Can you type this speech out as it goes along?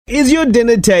Is your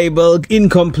dinner table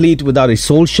incomplete without a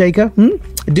salt shaker?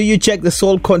 Do you check the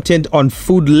salt content on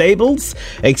food labels?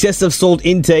 Excessive salt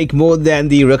intake more than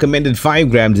the recommended 5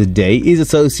 grams a day is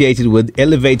associated with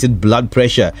elevated blood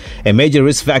pressure, a major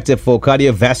risk factor for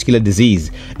cardiovascular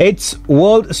disease. It's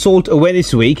World Salt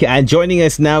Awareness Week, and joining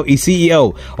us now is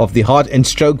CEO of the Heart and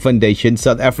Stroke Foundation,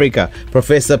 South Africa,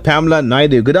 Professor Pamela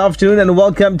Naidoo. Good afternoon and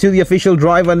welcome to the official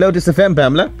drive on Lotus FM,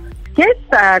 Pamela. Yes,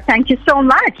 thank you so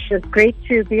much. It's great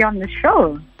to be on the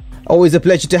show. Always a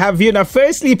pleasure to have you. Now,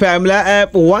 firstly, Pamela,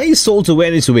 why is Salt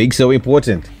Awareness Week so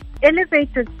important?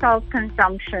 Elevated salt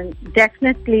consumption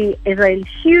definitely is a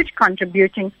huge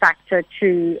contributing factor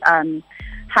to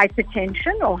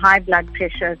hypertension or high blood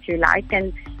pressure, if you like.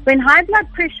 And when high blood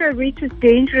pressure reaches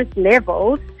dangerous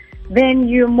levels, then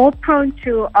you're more prone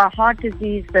to heart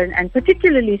disease and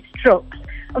particularly strokes.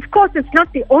 Of course, it's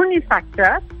not the only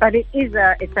factor, but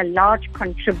it's a large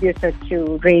contributor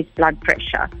to raised blood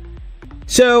pressure.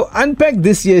 So, unpack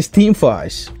this year's theme for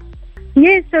us.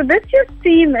 Yes, so this year's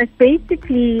theme is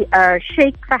basically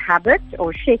shake the habit,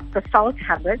 or shake the salt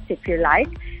habit, if you like.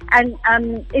 And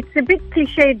it's a bit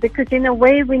cliched because in a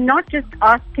way we're not just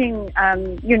asking,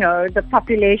 the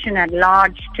population at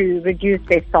large to reduce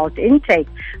their salt intake,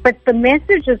 but the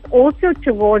message is also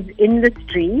towards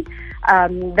industry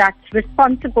that's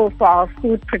responsible for our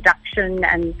food production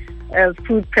and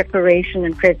food preparation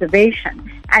and preservation.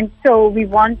 And so we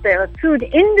want the food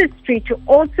industry to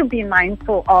also be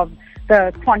mindful of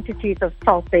the quantities of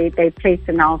salt they place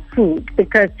in our food,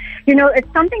 because,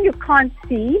 it's something you can't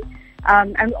see.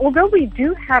 And although we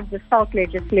do have the salt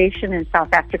legislation in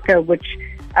South Africa, which,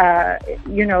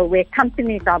 where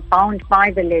companies are bound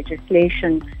by the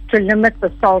legislation to limit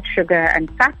the salt, sugar and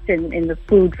fat in the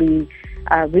food we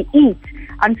eat,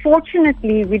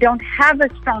 unfortunately, we don't have a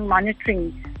strong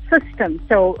monitoring system.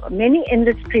 So many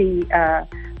industry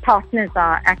partners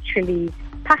are actually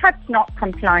perhaps not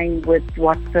complying with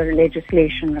what the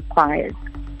legislation requires.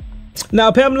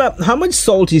 Now, Pamela, how much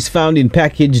salt is found in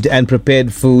packaged and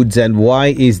prepared foods, and why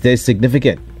is this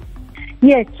significant?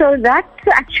 Yes, so that's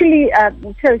actually,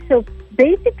 so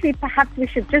basically perhaps we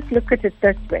should just look at it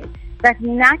this way, that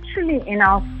naturally in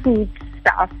our food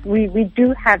stuff, we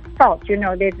do have salt.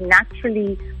 There's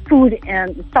naturally food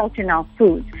and salt in our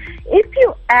foods. If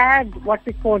you add what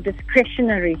we call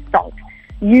discretionary salt,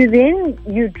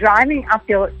 you're driving up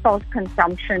your salt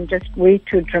consumption just way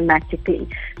too dramatically.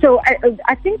 So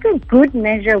I think a good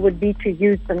measure would be to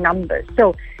use the numbers.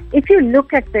 So if you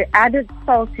look at the added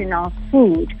salt in our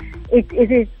food,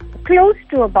 it is close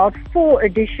to about 4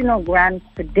 additional grams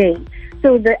per day.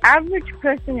 So the average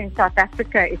person in South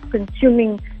Africa is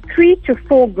consuming 3 to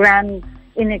 4 grams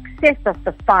in excess of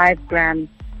the 5 grams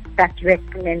that's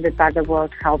recommended by the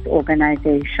World Health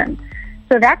Organization.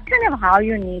 So that's kind of how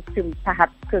you need to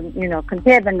perhaps,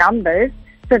 compare the numbers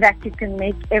so that you can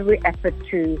make every effort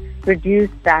to reduce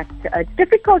that. It's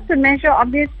difficult to measure,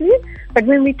 obviously, but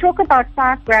when we talk about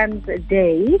 5 grams a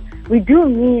day, we do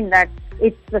mean that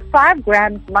it's the 5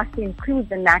 grams must include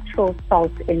the natural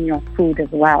salt in your food as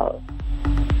well.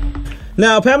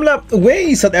 Now, Pamela, where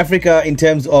is South Africa in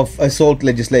terms of salt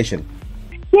legislation?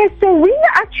 Yes, so we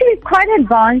are actually quite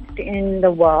advanced in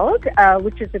the world,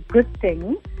 which is a good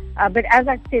thing. But as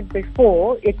I said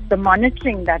before, it's the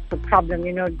monitoring that's the problem.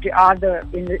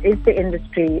 Is the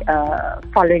industry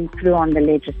following through on the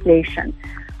legislation?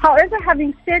 However,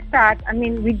 having said that,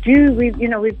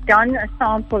 we've done a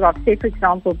sample of, say, for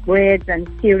example, breads and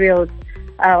cereals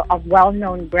of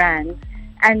well-known brands,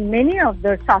 and many of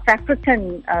the South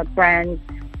African brands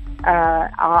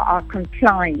are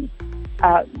complying.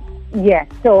 Yes,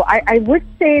 so I would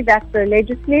say that the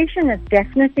legislation has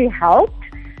definitely helped.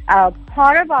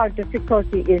 Part of our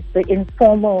difficulty is the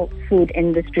informal food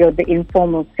industry or the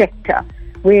informal sector,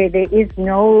 where there is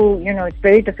no, it's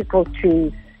very difficult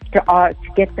to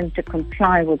get them to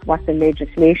comply with what the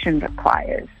legislation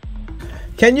requires.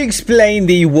 Can you explain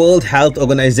the World Health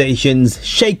Organization's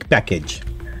shake package?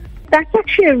 That's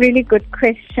actually a really good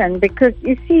question, because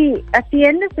you see, at the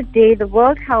end of the day, the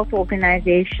World Health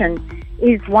Organization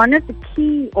is one of the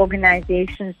key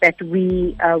organizations that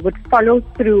we would follow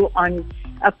through on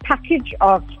a package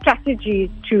of strategies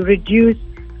to reduce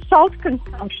salt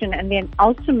consumption and then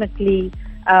ultimately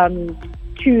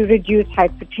to reduce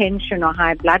hypertension or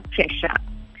high blood pressure.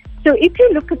 So if you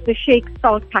look at the Shake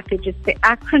Salt package, it's the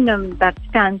acronym that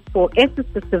stands for S is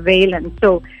for surveillance.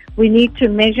 So we need to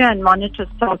measure and monitor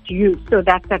salt use. So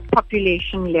that's at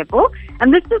population level.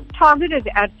 And this is targeted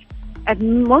at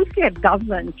mostly at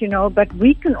government, but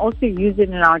we can also use it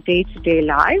in our day-to-day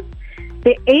lives.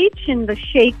 The H in the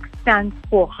Shake stands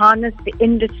for harness the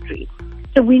industry.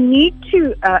 So we need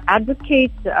to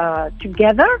advocate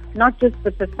together, not just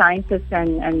with the scientists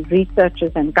and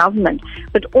researchers and government,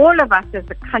 but all of us as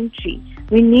a country.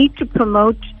 We need to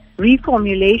promote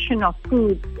reformulation of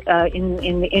foods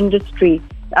in the industry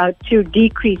to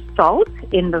decrease salt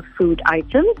in the food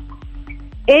items.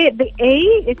 The A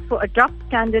is for adopt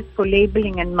standards for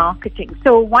labeling and marketing.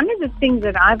 So one of the things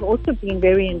that I've also been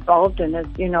very involved in is,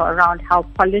 around health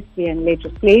policy and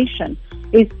legislation,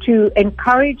 is to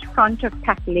encourage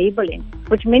front-of-pack labeling,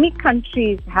 which many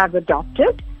countries have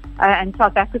adopted, and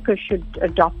South Africa should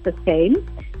adopt the same,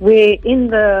 where in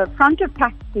the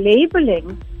front-of-pack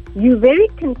labeling, you very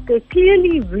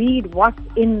clearly read what's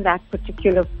in that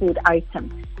particular food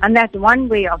item. And that's one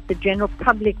way of the general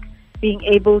public being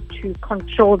able to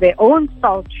control their own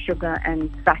salt, sugar, and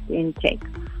fat intake.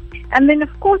 And then, of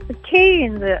course, the K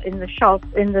in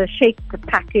the shake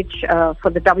package for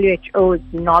the WHO is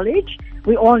knowledge.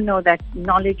 We all know that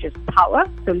knowledge is power,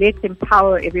 so let's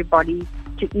empower everybody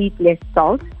to eat less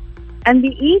salt. And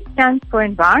the E stands for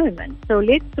environment. So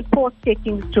let's support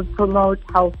settings to promote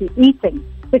healthy eating,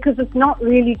 because it's not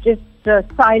really just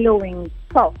siloing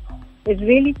salt. It's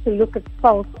really to look at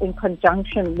salt in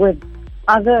conjunction with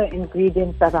other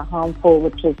ingredients that are harmful,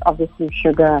 which is obviously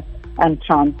sugar and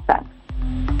trans fats.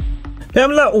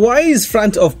 Pamela, why is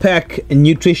front-of-pack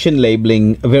nutrition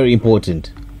labeling very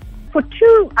important? For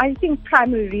two, I think,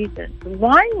 primary reasons.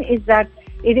 One is that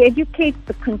it educates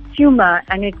the consumer,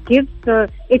 and it gives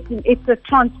it's a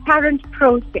transparent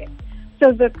process.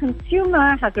 So the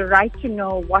consumer has a right to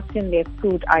know what's in their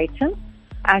food items,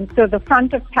 and so the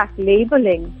front-of-pack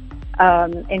labeling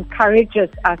encourages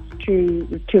us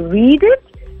to read it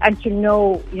and to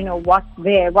know, what's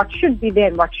there, what should be there,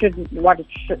 and what shouldn't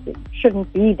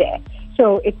be there.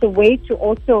 So it's a way to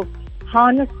also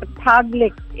harness the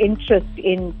public's interest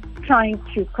in trying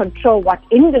to control what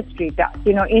industry does.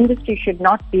 Industry should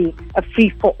not be a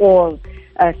free-for-all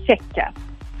sector.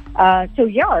 So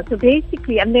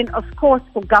basically, and then of course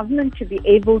for government to be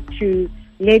able to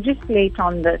legislate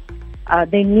on this,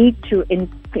 they need to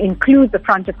include the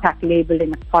front-of-pack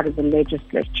labeling as part of the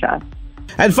legislature.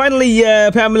 And finally,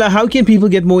 Pamela, how can people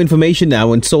get more information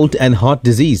now on salt and heart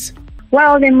disease?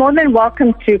 Well, they're more than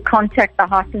welcome to contact the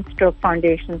Heart and Stroke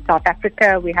Foundation South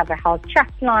Africa. We have a health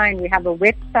chat line. We have a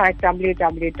website,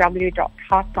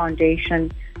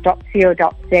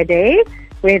 www.heartfoundation.co.za,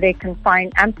 where they can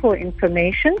find ample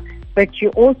information. But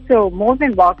you're also more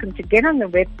than welcome to get on the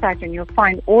website, and you'll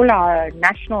find all our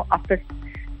national office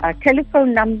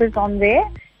telephone numbers on there.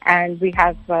 And we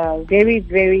have very,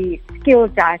 very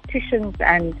skilled dietitians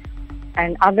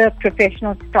and other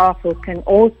professional staff who can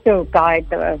also guide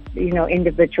the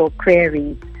individual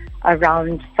queries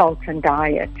around salt and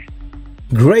diet.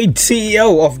 Great.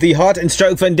 CEO of the Heart and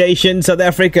Stroke Foundation South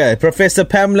Africa, Professor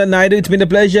Pamela Naidoo. It's been a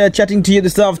pleasure chatting to you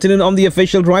this afternoon on the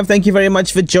Official Drive. Thank you very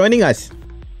much for joining us.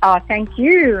 Thank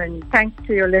you, and thanks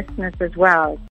to your listeners as well.